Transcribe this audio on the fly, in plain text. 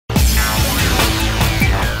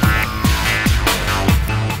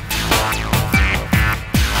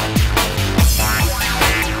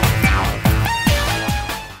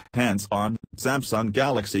on Samsung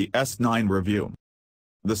Galaxy S9 Review.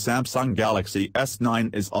 The Samsung Galaxy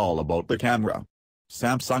S9 is all about the camera.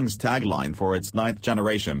 Samsung's tagline for its 9th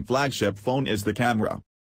generation flagship phone is "the camera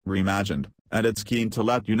reimagined," and it's keen to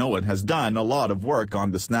let you know it has done a lot of work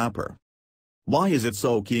on the snapper. Why is it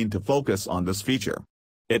so keen to focus on this feature?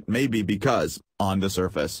 It may be because, on the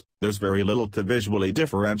surface, there's very little to visually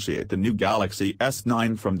differentiate the new Galaxy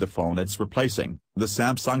S9 from the phone it's replacing, the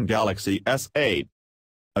Samsung Galaxy S8.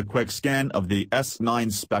 A quick scan of the S9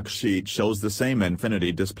 spec sheet shows the same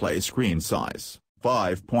infinity display screen size,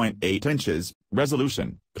 5.8 inches,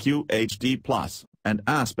 resolution, QHD+, and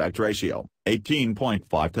aspect ratio,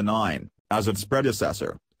 18.5:9, as its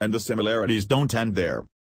predecessor, and the similarities don't end there.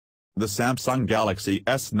 The Samsung Galaxy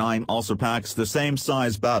S9 also packs the same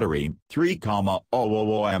size battery, 3,000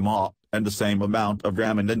 mAh, and the same amount of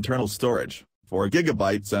RAM and internal storage, 4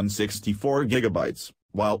 GB and 64 GB,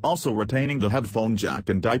 while also retaining the headphone jack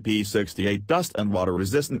and IP68 dust and water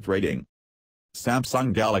resistant rating.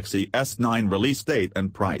 Samsung Galaxy S9 release date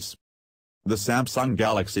and price. The Samsung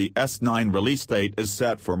Galaxy S9 release date is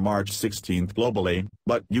set for March 16 globally,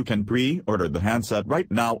 but you can pre-order the handset right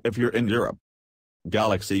now if you're in Europe.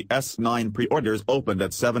 Galaxy S9 pre-orders opened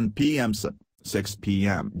at 7 p.m. CET, 6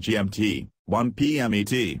 p.m. GMT, 1 p.m.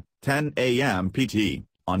 ET, 10 a.m. PT,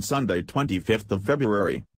 on Sunday 25th of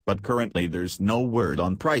February, but currently there's no word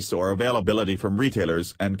on price or availability from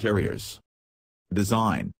retailers and carriers.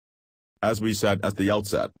 Design. As we said at the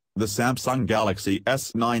outset, the Samsung Galaxy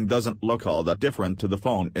S9 doesn't look all that different to the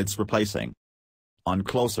phone it's replacing. On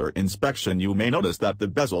closer inspection you may notice that the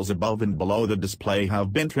bezels above and below the display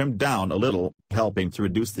have been trimmed down a little, helping to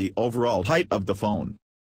reduce the overall height of the phone.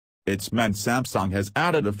 It's meant Samsung has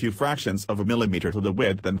added a few fractions of a millimeter to the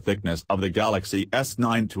width and thickness of the Galaxy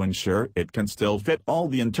S9 to ensure it can still fit all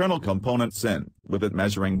the internal components in, with it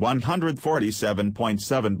measuring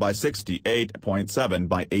 147.7 by 68.7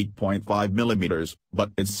 by 8.5 millimeters,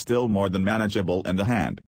 but it's still more than manageable in the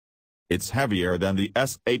hand. It's heavier than the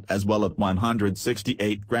S8 as well at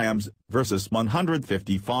 168 grams, versus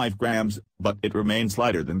 155 grams, but it remains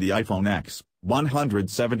lighter than the iPhone X,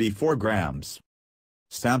 174 grams.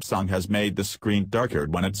 Samsung has made the screen darker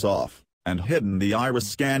when it's off, and hidden the iris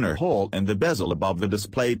scanner hole in the bezel above the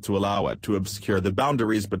display to allow it to obscure the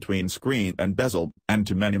boundaries between screen and bezel, and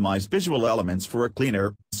to minimize visual elements for a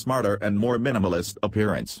cleaner, smarter and more minimalist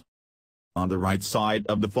appearance. On the right side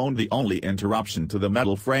of the phone the only interruption to the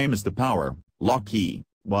metal frame is the power lock key,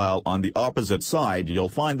 while on the opposite side you'll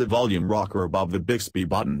find the volume rocker above the Bixby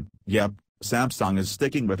button. Yep, Samsung is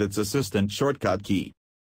sticking with its assistant shortcut key.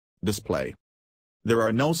 Display. There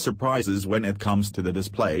are no surprises when it comes to the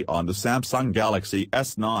display on the Samsung Galaxy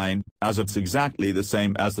S9, as it's exactly the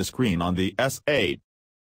same as the screen on the S8.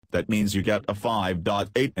 That means you get a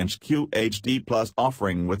 5.8-inch QHD+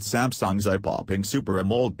 offering with Samsung's eye-popping Super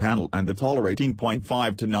AMOLED panel and the tolerating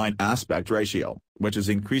 0.5:9 aspect ratio, which is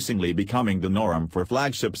increasingly becoming the norm for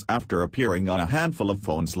flagships after appearing on a handful of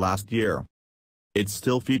phones last year. It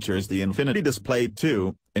still features the Infinity display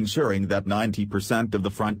too, ensuring that 90% of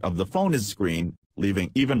the front of the phone is screen,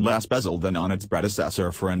 leaving even less bezel than on its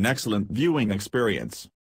predecessor for an excellent viewing experience.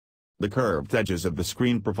 The curved edges of the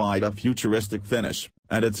screen provide a futuristic finish,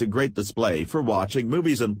 and it's a great display for watching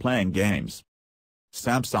movies and playing games.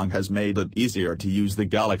 Samsung has made it easier to use the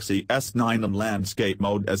Galaxy S9 in landscape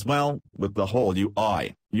mode as well, with the whole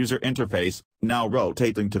UI user interface now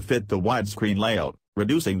rotating to fit the widescreen layout,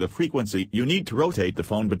 reducing the frequency you need to rotate the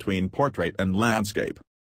phone between portrait and landscape.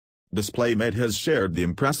 DisplayMate has shared the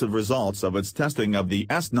impressive results of its testing of the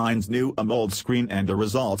S9's new AMOLED screen, and the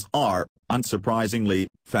results are, unsurprisingly,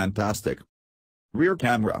 fantastic. Rear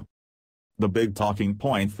camera. The big talking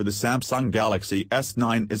point for the Samsung Galaxy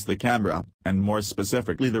S9 is the camera, and more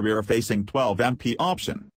specifically the rear-facing 12MP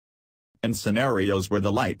option. In scenarios where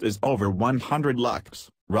the light is over 100 lux,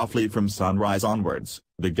 roughly from sunrise onwards,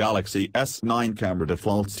 the Galaxy S9 camera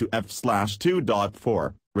defaults to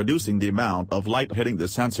f/2.4, reducing the amount of light hitting the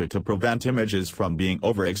sensor to prevent images from being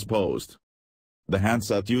overexposed. The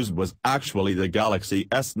handset used was actually the Galaxy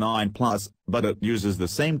S9 Plus, but it uses the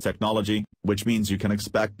same technology, which means you can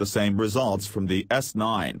expect the same results from the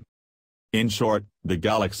S9. In short, the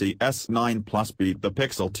Galaxy S9 Plus beat the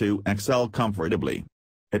Pixel 2 XL comfortably.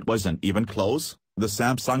 It wasn't even close. The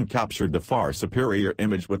Samsung captured the far superior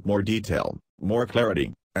image with more detail, more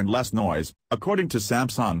clarity, and less noise, according to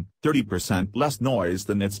Samsung, 30% less noise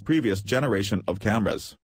than its previous generation of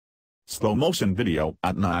cameras. Slow-motion video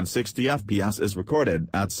at 960 fps is recorded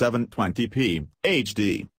at 720p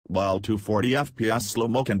HD, while 240 fps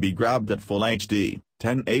slow-mo can be grabbed at Full HD,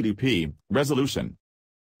 1080p resolution.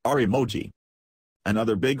 Emoji.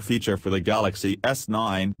 Another big feature for the Galaxy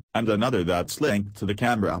S9, and another that's linked to the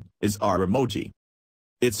camera, is our emoji.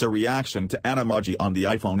 It's a reaction to Animoji on the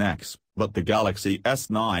iPhone X, but the Galaxy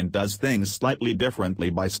S9 does things slightly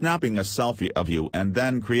differently by snapping a selfie of you and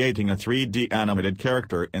then creating a 3D animated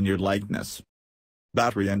character in your likeness.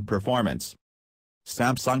 Battery and performance.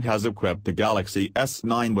 Samsung has equipped the Galaxy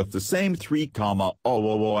S9 with the same 3,000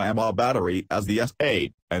 mAh battery as the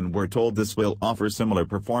S8, and we're told this will offer similar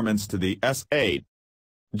performance to the S8.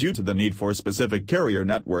 Due to the need for specific carrier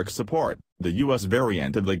network support, the US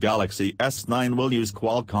variant of the Galaxy S9 will use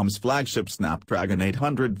Qualcomm's flagship Snapdragon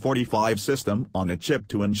 845 system on a chip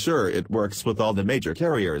to ensure it works with all the major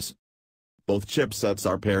carriers. Both chipsets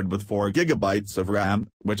are paired with 4GB of RAM,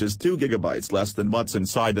 which is 2GB less than what's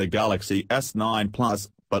inside the Galaxy S9 Plus,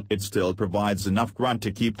 but it still provides enough grunt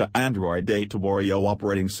to keep the Android 8 Oreo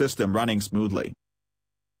operating system running smoothly.